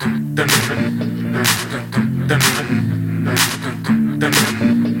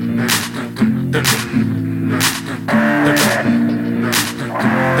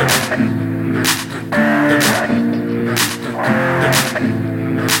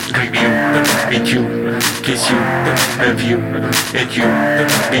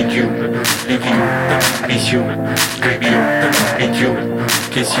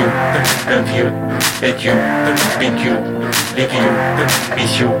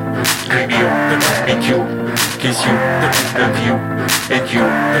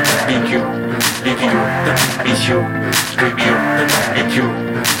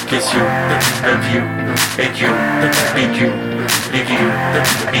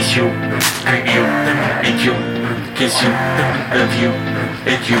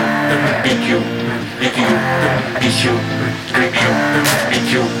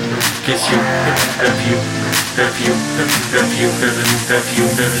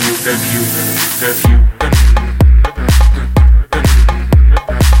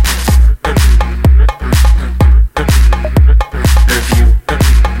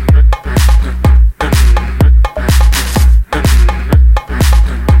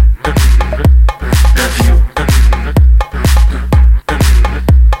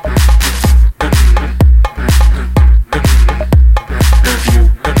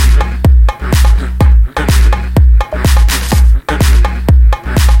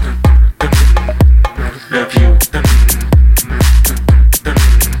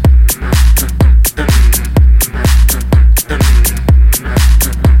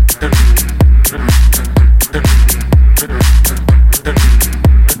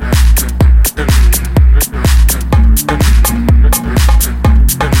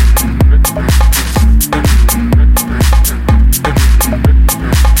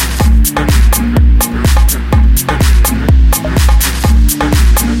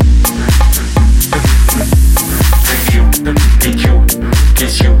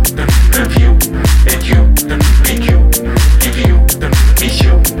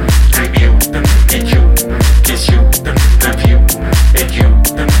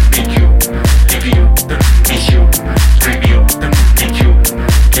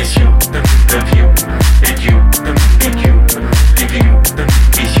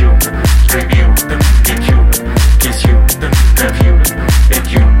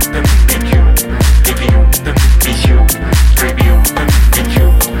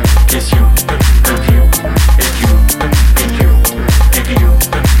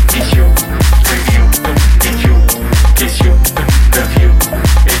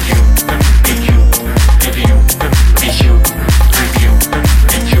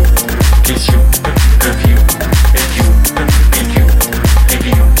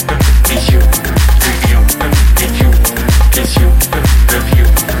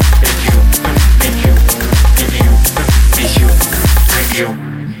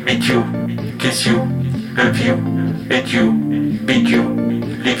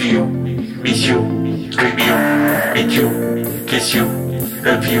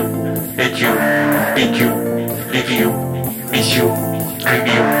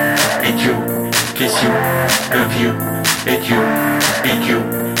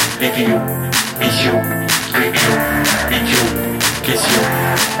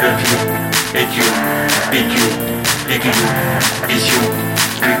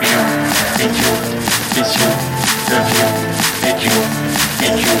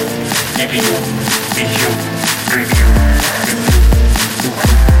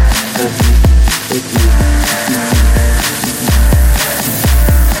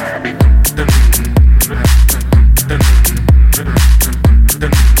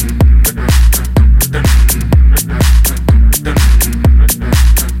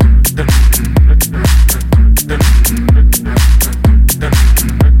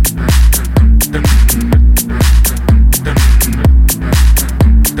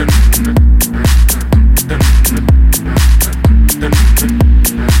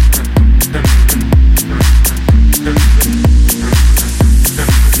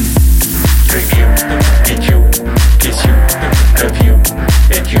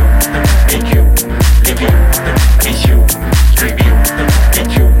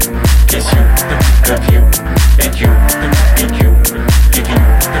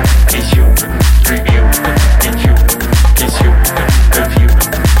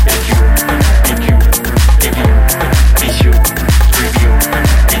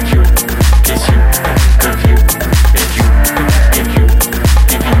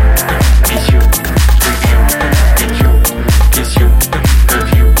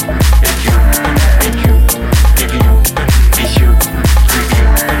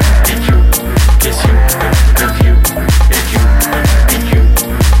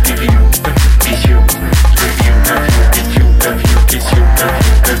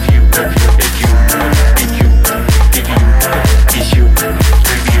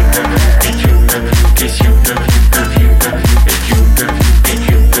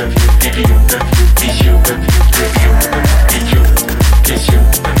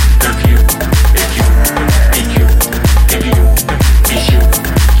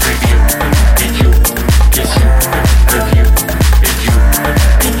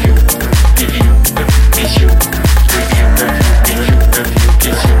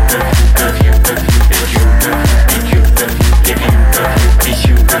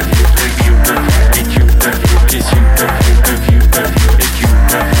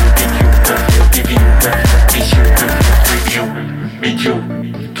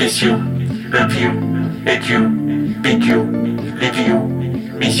love you, hate you, beat you, leave you,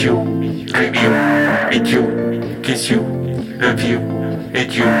 miss you, dream you, meet you, kiss you, love you,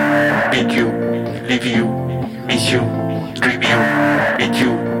 hate you, beat you, leave you, miss you, dream you, meet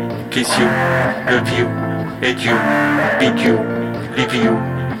you, kiss you, love you, hate you, beat you, leave you,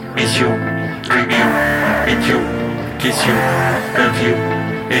 miss you, dream you, meet you, kiss you, love you,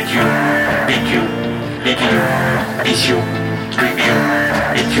 hate you, beat you, leave you, miss you, dream you,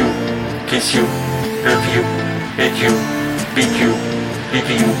 meet you, kiss you, love you, hate you, beat you,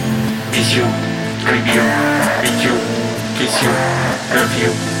 leave you, miss you, dream you, meet you, kiss you, love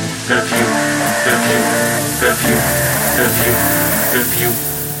you, love you, love you, love you, love you, love you,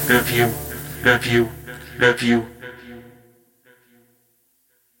 love you, love you, love you.